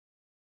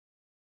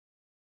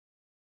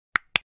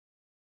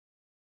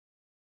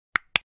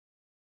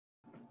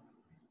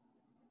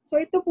So,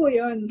 ito po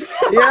yun.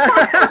 Yeah.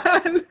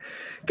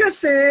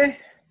 Kasi,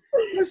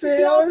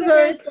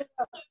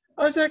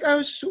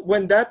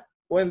 when that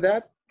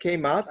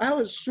came out, I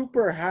was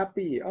super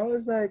happy. I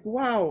was like,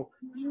 wow.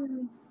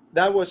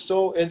 That was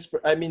so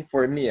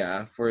for me,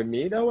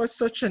 that was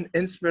such an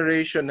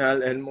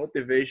inspirational and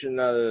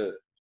motivational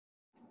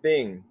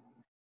thing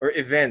or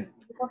event.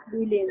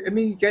 I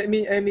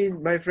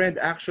mean, my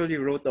friend actually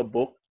wrote a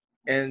book,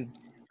 and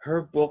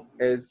her book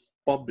is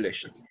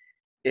published.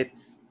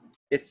 It's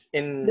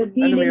in The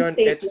Bilins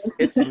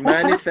it's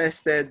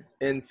manifested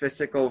in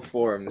physical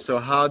form. So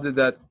how did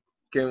that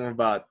came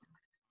about?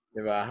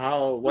 Diba?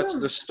 What's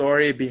the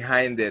story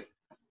behind it?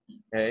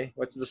 Okay?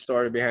 What's the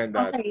story behind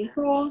that? Okay,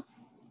 so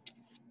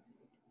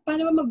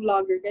paano ba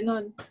mag-vlogger?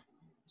 Ganon.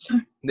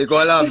 Hindi ko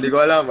alam.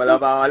 Wala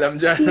pa ako alam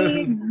dyan.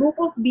 The Book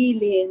of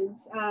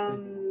Bilins,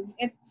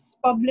 it's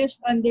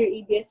published under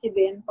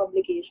ABS-CBN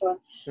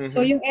publication.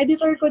 So, yung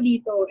editor ko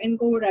dito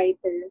and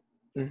co-writer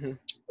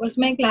was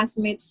my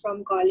classmate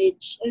from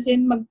college. As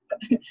in,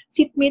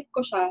 seatmate ko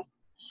siya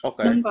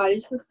ng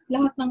college. So,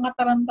 lahat ng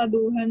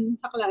katarantaduhan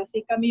sa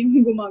klase, kami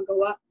yung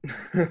gumagawa.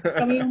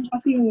 Kami yung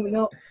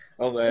pasimuno.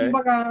 Okay.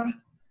 Kumbaga,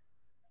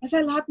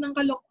 kasi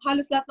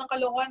halos lahat ng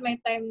kalokohan,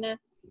 may time na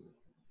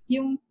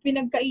yung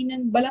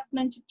pinagkainan, balat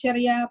ng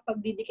chicherya, pag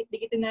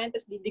didikit-dikitin namin,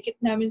 tapos didikit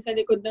namin sa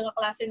likod ng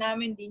klase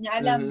namin, di niya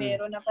alam,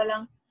 meron na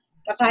palang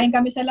kakain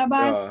kami sa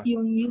labas,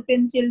 yung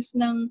utensils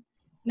ng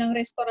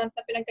restaurant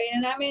na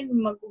pinagkainan namin,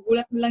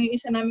 magugulat na lang yung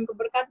isa namin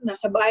kubarkat,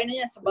 nasa bahay na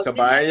niya, sa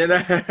bahay niya na.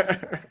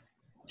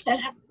 Sa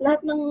lahat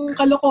ng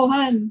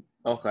kalokohan.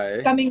 Okay.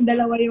 Kaming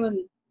dalawa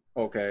yun.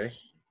 Okay.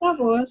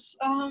 Tapos,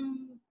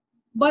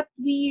 but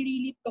we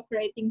really took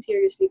writing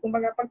seriously.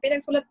 Kumbaga, pag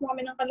pinagsulat mo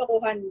kami ng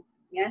kalokohan,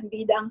 yan,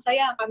 bida ang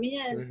saya, kami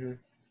yan.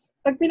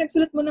 Pag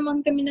pinagsulat mo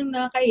naman kami ng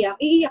nakaiyak,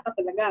 iiyak ka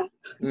talaga.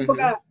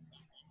 Kumbaga,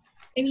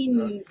 I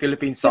mean,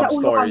 Philippine Sob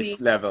Stories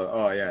level.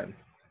 Oh, yan.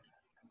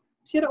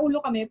 Sira ulo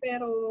kami,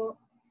 pero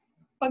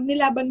pag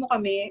nilaban mo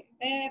kami,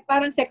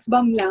 parang sex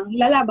bomb lang,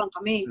 lalaban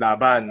kami.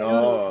 Laban,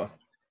 oh.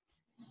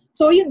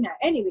 So, yun nga.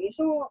 Anyway,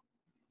 so,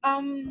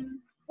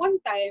 one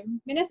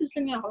time, minessage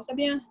lang niya ako,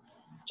 sabi niya,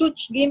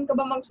 Chuch, game ka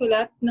ba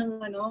magsulat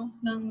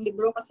ng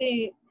libro?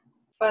 Kasi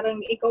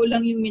parang ikaw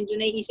lang yung medyo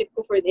naiisip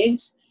ko for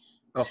this.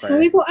 Okay.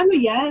 Sabi ko, ano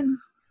yan?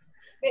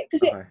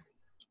 Kasi,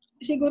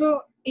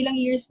 siguro, ilang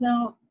years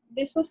na,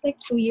 this was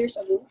like 2 years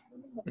ago.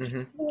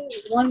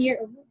 1 year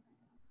ago.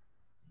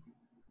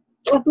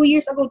 2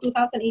 years ago,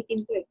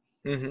 2018 to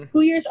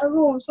 2 years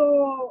ago. So,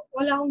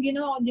 wala akong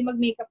ginawa, hindi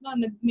mag-makeup na.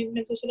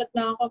 Nagsusulat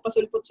lang ako,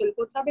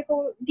 pasulpot-sulpot. Sabi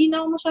ko, hindi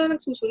na ako masyadong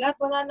nagsusulat.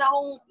 Wala na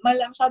akong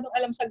masyadong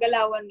alam sa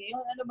galawan ngayon.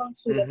 Ano bang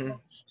sulat mo?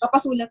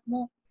 Papasulat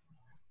mo.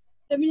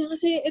 Sabi niya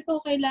kasi, ito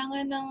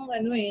kailangan ng,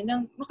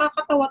 ng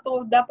makakatawa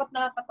to. Dapat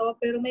nakakatawa,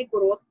 pero may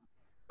kurot.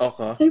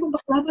 Okay. Sabi ko,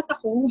 ba't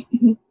ako?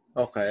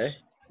 Okay.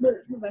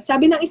 Diba?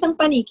 Sabi ng isang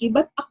paniki,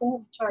 ba't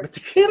ako? Char.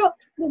 Pero,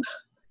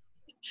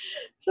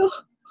 so,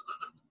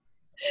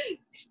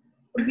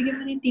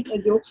 pagbigyan mo ng tita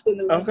jokes to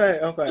naman.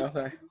 Okay.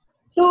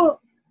 So,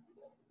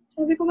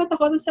 sabi ko, ba't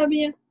ako?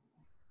 Sabi niya,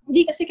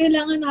 hindi kasi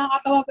kailangan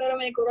nakakatawa, pero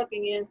may kurot.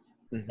 Ganyan.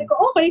 Sabi ko,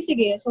 okay,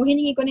 sige. So,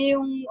 hiningi ko na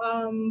yung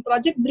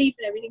project brief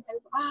and everything.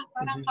 Sabi ko,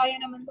 parang kaya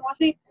naman to.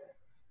 Kasi,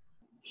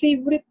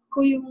 favorite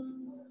ko yung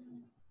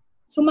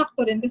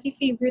sumakto rin. Kasi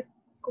favorite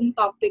kong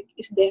topic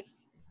is death.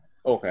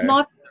 Okay.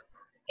 Not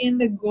in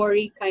the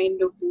gory kind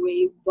of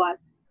way, but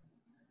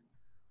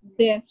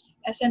death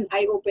as an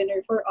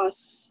eye-opener for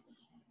us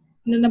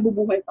na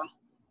nabubuhay pa.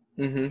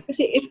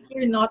 Kasi if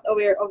you're not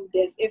aware of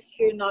death, if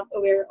you're not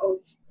aware of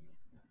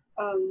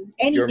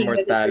anything your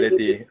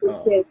mortality,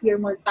 death, your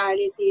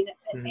mortality,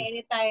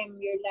 anytime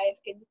your life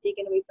can be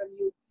taken away from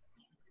you,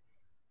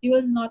 you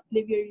will not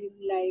live your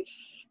life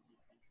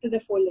to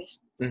the fullest.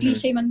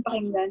 Cliche man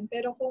pakinggan,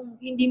 pero kung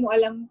hindi mo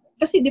alam,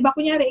 kasi di ba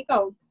kunyari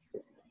ikaw,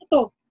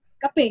 ito,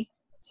 kape,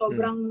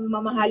 sobrang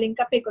mamahaling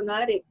kape,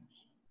 kunwari,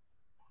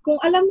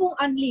 kung alam mong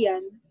unli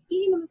yan,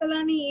 iinom ka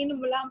lang, iinom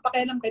mo lang,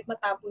 pakialam kahit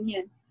matapon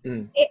yan.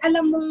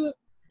 Alam mong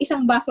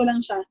isang baso lang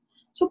siya.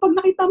 So, pag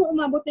nakita mo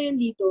umabot na yan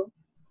dito,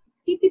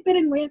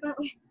 titipirin mo yan,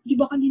 di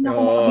ba kanina ako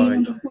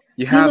makabilang ng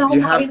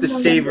You have to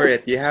savor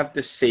it. You have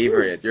to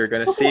savor it. You're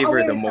gonna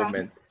savor the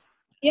moment.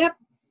 Yep.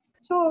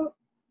 So,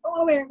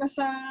 kung aware ka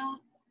sa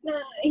na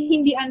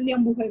hindi unli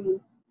ang buhay mo,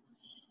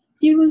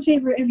 you will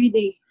savor every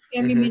day,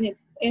 every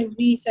minute,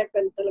 every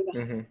second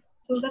talaga.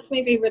 So, that's my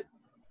favorite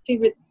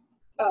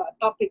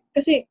topic.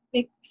 Kasi,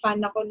 like,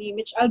 fan ako ni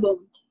Mitch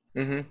Albom.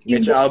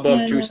 Mitch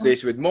Albom,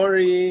 Tuesdays with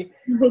Maury.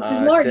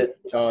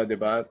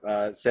 Diba?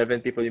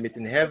 7 People You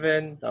Meet in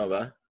Heaven. Tama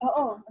ba?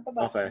 Oo. Ito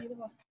ba? Okay.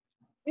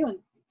 Yun.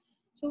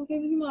 So,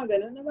 favorite yung mga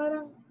gano'n na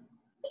parang,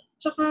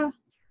 tsaka,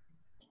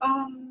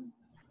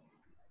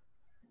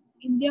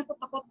 hindi ako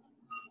takot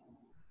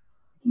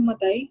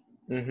mamatay.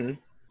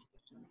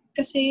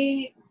 Kasi,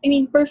 I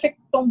mean,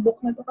 perfect tong book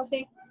na to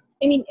kasi,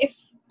 I mean, if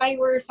I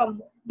were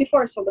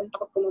before, sobrang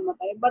takot ko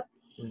mamatay. But,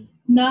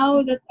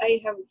 now that I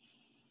have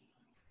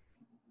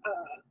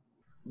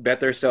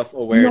better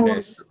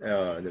self-awareness.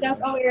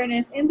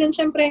 Self-awareness. And then,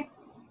 syempre,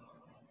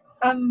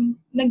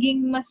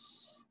 naging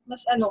mas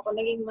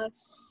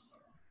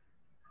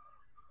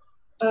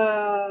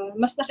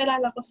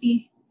nakilala ko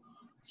si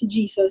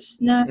Jesus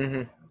na,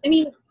 I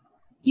mean,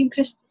 yung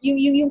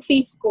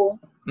faith ko,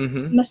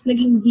 mas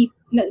naging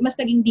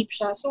deep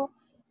siya. So,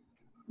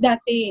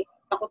 dati,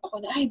 takot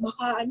ako na, ay,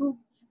 baka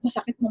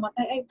masakit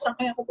mamatay, ay, saan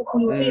kaya ako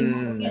pupulutin?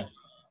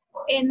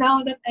 And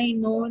now that I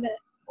know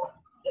that,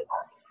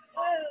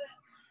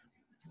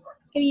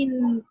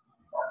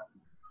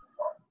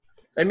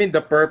 I mean,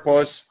 the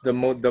purpose, the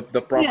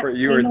proper,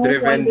 you are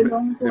driven,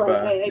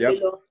 diba?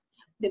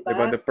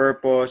 Diba? The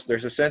purpose,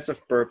 there's a sense of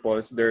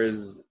purpose. There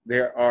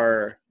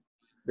are,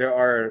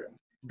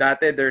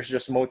 dati there's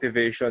just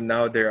motivation.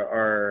 Now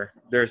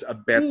there's a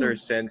better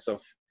sense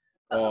of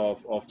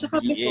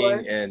being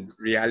before, and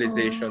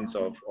realizations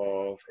of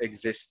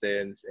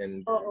existence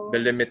and the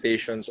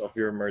limitations of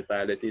your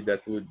mortality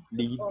that would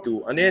lead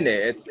to,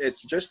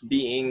 it's just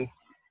being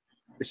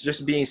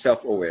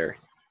self-aware.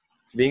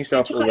 It's being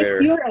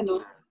self-aware.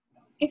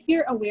 If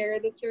you're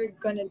aware that you're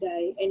gonna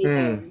die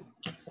anytime,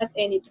 at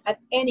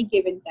any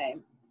given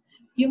time,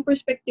 yung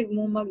perspective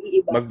mo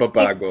mag-iiba.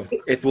 Magbabago.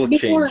 It will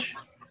change.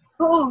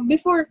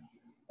 Before,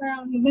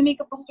 parang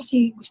mag-makeup ako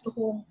kasi gusto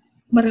kong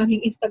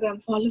maraming Instagram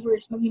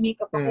followers.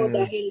 Mag-makeup ako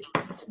dahil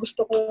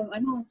gusto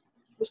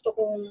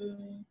kong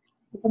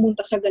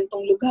pumunta sa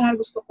gantong lugar,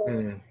 gusto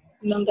kong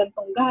ng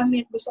gantong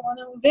gamit, gusto ko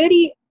ng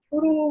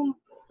puro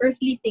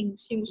earthly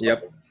things yung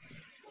gusto ko.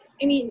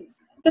 I mean,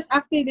 tas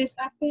after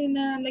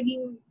na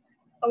naging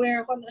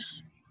aware ako na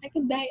I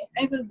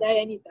will die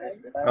anytime.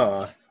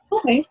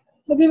 Okay,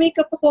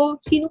 mag-makeup ako,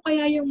 sino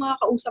kaya yung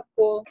mga kausap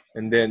ko?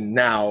 And then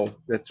now,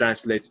 that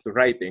translates to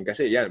writing.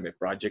 Kasi may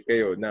project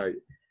kayo.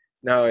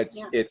 Now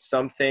it's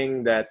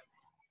something that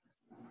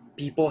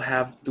people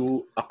have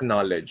to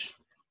acknowledge.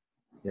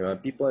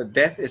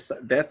 Death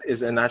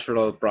is a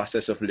natural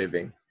process of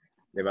living.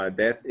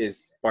 Death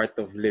is part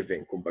of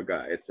living.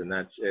 Kumbaga, it's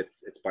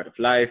part of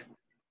life.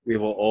 We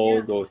will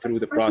all go through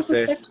the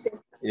process.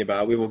 We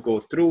will go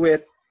through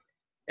it.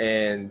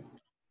 And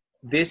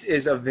this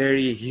is a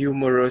very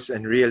humorous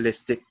and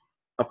realistic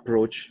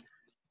approach.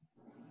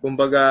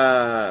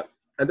 Kumbaga,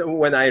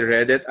 when I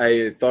read it,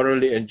 I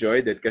thoroughly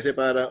enjoyed it. Kasi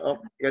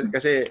parang,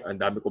 ang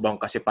dami ko bang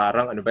kasi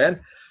parang, ano ba yan?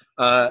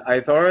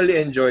 I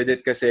thoroughly enjoyed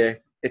it kasi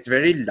it's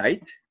very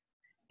light.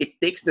 It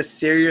takes the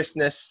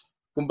seriousness.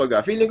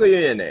 Kumbaga, feeling ko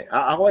yun eh.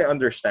 I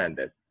understand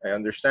it.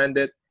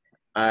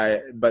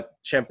 But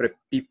syempre,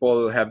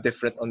 people have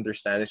different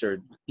understandings,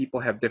 or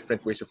people have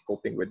different ways of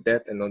coping with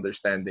death and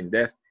understanding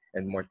death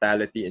and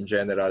mortality in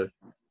general.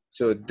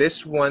 So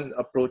this one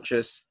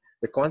approaches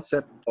the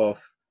concept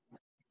of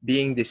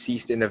being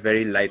deceased in a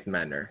very light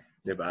manner,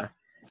 diba?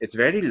 It's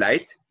very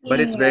light, but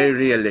it's very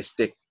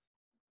realistic,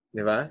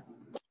 diba?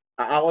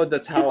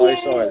 That's how I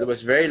saw it. It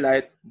was very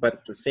light,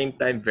 but at the same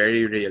time,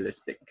 very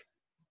realistic.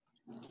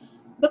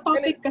 The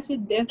topic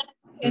kasi death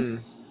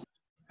is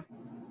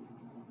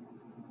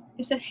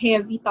a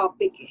heavy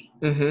topic eh.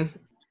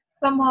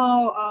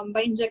 Somehow,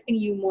 by injecting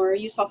humor,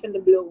 you soften the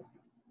blow.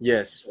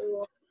 Yes.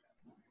 So,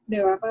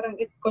 diba? Parang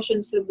it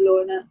cushions the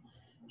blow na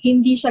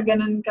hindi siya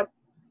ganun ka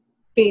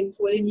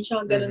painful, hindi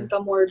siya ganun ka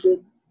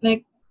morbid.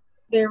 Like,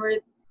 there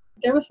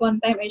was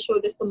one time I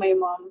showed this to my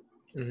mom.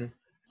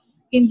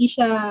 Hindi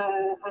siya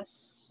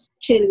as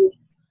chill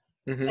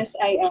as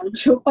I am.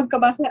 So,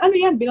 pagkabasa, ano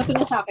yan? Binato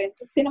niya sa akin.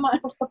 Tinamaan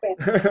ako sa pen.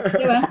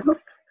 Diba?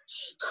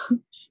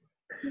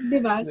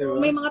 Diba?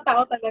 So, may mga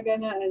tao talaga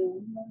na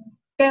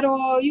pero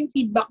yung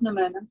feedback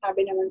naman, ang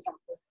sabi naman sa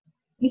akin,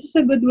 this is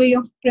a good way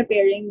of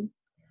preparing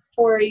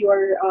for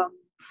your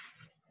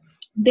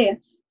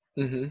death.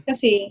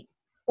 Kasi,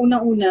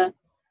 una-una,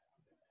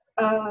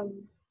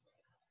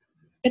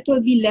 it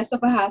will be less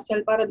of a hassle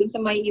para dun sa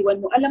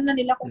maiiwan mo. Alam na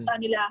nila kung saan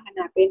nila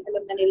hahanapin.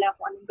 Alam na nila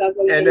kung anong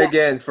gagawin nila. And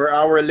again, for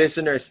our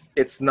listeners,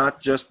 it's not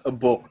just a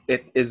book.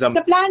 It's a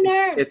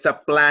planner. It's a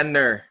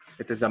planner.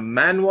 It is a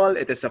manual.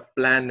 It is a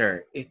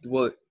planner.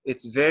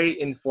 It's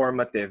very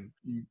informative.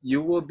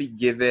 You will be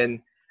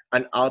given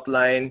an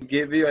outline,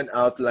 give you an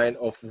outline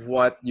of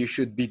what you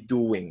should be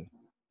doing.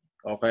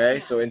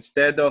 Okay? So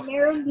instead of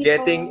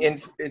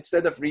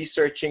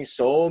researching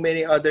so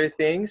many other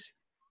things,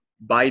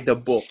 buy the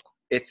book.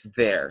 It's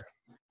there.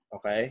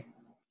 Okay?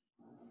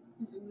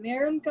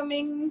 Meron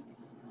kaming,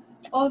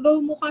 although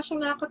mukha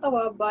siyang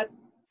nakakatawa, but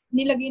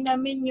nilagay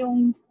namin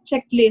yung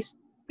checklist.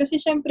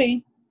 Kasi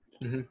syempre,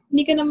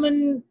 hindi ka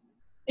naman,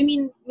 I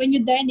mean, when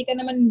you die, hindi ka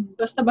naman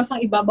basta-bastang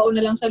ibabaw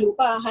na lang sa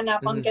lupa,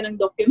 hanapan ka ng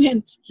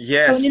documents.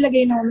 Yes. So,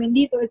 nilagay namin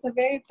dito. It's a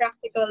very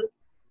practical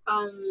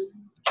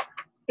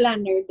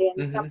planner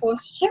din.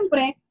 Tapos,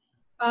 syempre,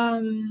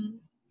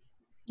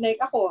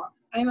 like ako,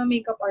 I'm a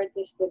makeup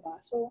artist,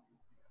 diba? So,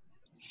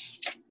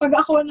 pag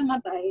ako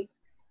namatay,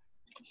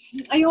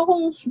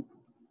 ayokong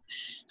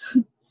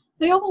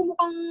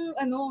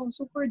mukhang,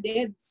 super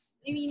deads.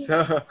 I mean,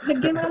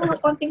 lagyan mo ng mga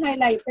konting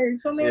highlighter.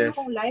 So, mayroon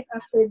akong life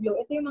after glow.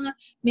 Ito yung mga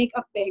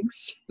makeup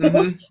pegs.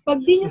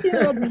 Pag di niya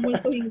sinunod,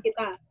 bumultuhin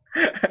kita.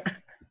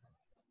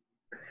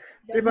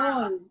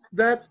 Diba?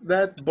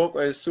 That book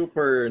is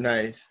super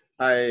nice.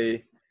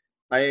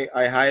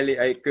 I highly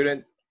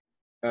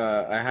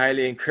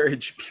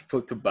encourage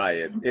people to buy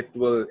it. It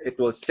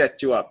will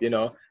set you up, you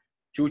know.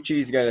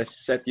 Chuchie's gonna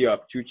set you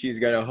up. Chuchie's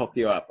gonna hook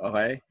you up,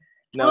 okay?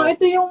 Now,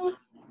 ito yung,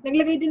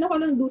 naglagay din ako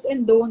ng do's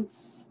and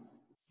don'ts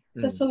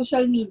sa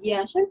social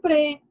media.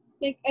 Siyempre,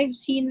 like, I've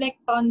seen like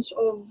tons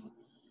of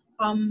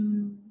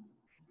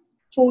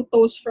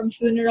photos from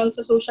funerals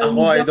sa social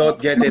media. I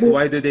don't get it.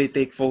 Why do they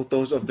take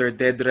photos of their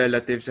dead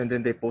relatives and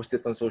then they post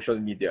it on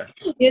social media?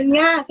 Yun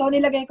nga. So,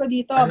 nilagay ko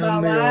dito.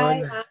 Alam mo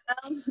yun?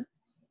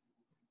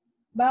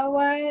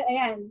 Bawal.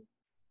 Ayan.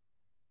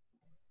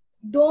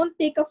 Don't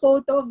take a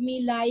photo of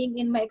me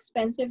lying in my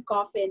expensive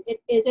coffin.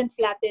 It isn't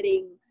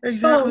flattering.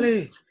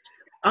 Exactly.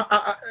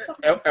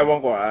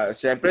 Ewan ko.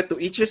 Siyempre, to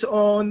each his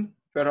own.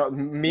 Pero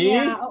me?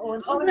 Yeah, oo.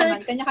 Oo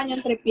naman.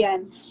 Kanya-kanyang trip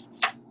yan.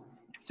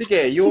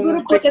 Sige, yung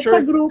siguro picture, sa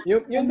group.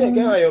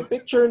 yung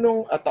picture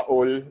nung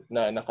ataol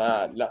na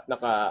naka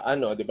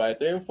ano, 'di ba?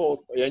 Ito yung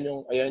photo,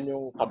 ayan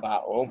yung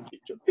kabaong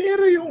picture.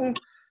 Pero yung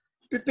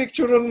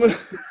pipicturean mo.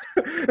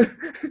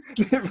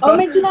 Diba? Oh,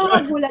 medyo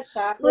nakakagulat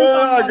siya.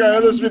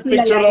 Tapos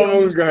pipicture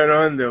mo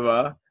gano'n, 'di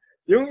ba?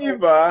 Yung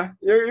iba,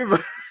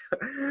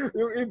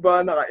 yung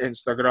iba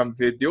naka-Instagram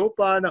video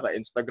pa,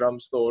 naka-Instagram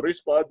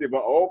stories pa, 'di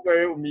ba?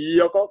 Okay,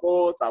 umiyak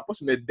ako,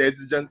 tapos may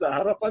deads dyan sa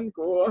harapan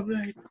ko. I'm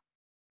like,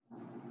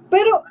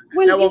 pero,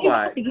 well, yung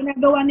iba kasi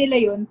ginagawa nila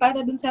yun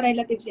para dun sa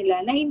relatives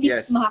nila na hindi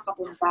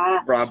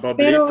makakapunta.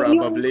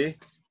 Probably.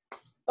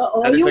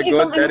 Oo,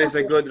 that is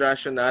a good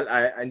rationale.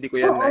 Hindi ko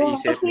yan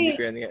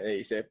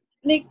naisip.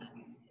 Like,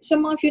 sa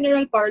mga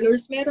funeral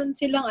parlors, meron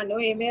silang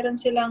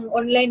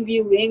online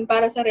viewing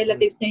para sa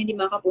relatives na hindi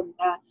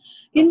makapunta.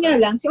 Yun nga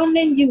lang, si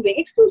online viewing,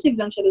 exclusive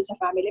lang siya dun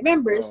sa family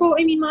members. So,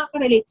 I mean,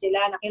 makaka-relate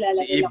sila,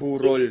 nakilala nila.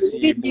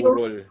 Si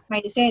Iburol.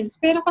 May sense.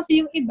 Pero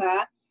kasi yung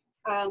iba,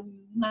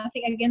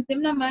 nothing against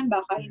them naman,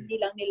 baka hindi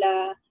lang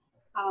nila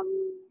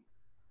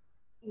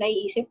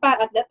naiisip pa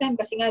at that time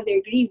kasi nga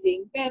they're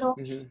grieving. Pero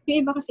yung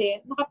iba kasi,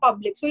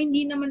 naka-public. So,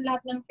 hindi naman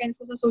lahat ng friends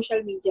mo sa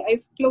social media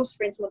ay close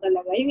friends mo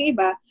talaga. Yung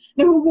iba,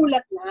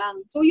 nahugulat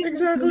lang. So, yun.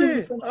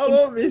 Exactly.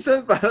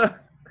 Minsan parang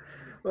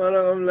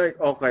I'm like,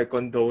 okay,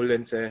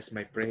 condolences,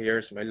 my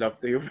prayers, my love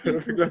to you.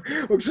 Pero biglang,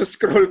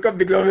 magsa-scroll ka,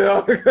 biglang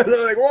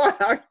like,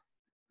 what?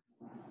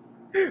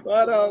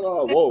 Parang,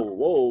 wow.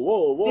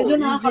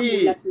 Medyo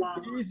nakakagulat lang.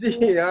 Easy,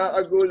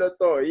 nakakagulat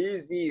to.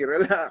 Easy,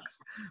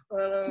 relax.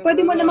 Parang,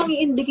 pwede mo namang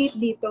i-indicate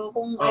dito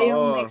kung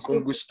ayaw mo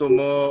kung gusto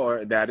mo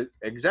or that.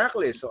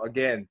 Exactly. So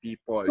again,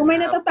 people. Kung may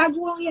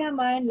natatago ang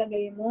yaman,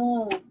 lagay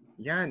mo.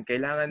 Yan,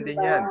 kailangan din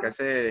yan.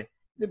 Kasi,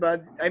 di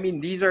ba, I mean,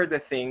 these are the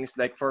things,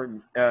 like for,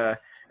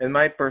 in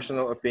my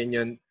personal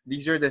opinion,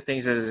 these are the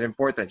things that is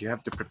important. You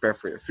have to prepare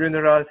for your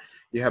funeral.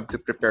 You have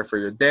to prepare for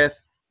your death.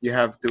 You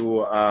have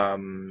to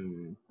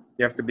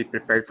be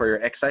prepared for your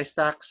excise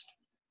tax,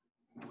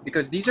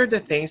 because these are the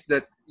things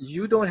that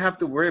you don't have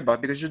to worry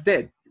about because you're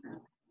dead.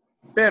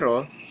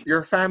 Pero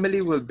your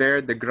family will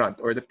bear the grunt,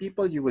 or the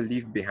people you will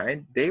leave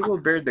behind, they will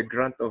bear the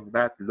grunt of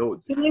that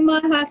load. Sila yung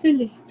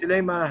mahahassle eh. Sila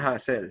yung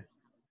mahahassle.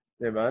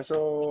 Diba?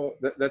 So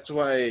that's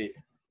why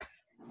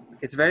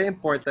it's very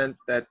important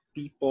that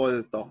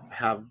people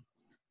have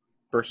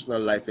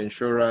personal life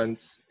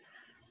insurance,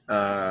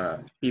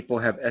 people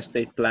have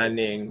estate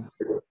planning,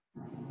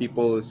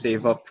 people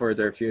save up for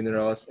their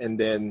funerals, and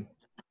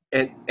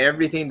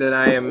everything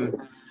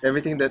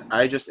that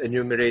I just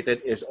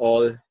enumerated is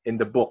all in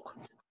the book.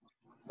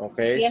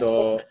 Okay, yes,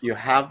 so you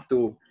have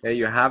to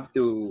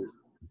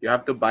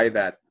buy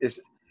that. It's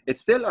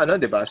still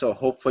diba? So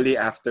hopefully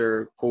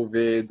after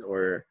COVID,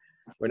 or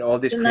when all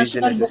this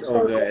craziness is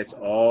over, it's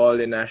all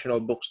in National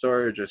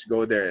Bookstore. Just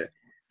go there.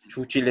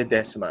 Chuchie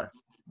Ledesma.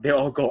 They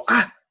all go,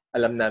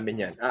 alam namin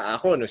yan.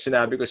 Ako, no,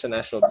 sinabi ko sa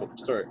National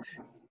Bookstore,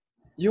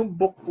 yung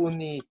book po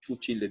ni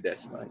Chuchie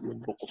Ledesma, yung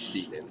Book of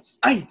Bilins.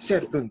 Ay, sir,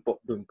 dun po,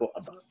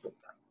 about po.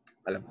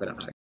 Alam ko na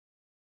kayo.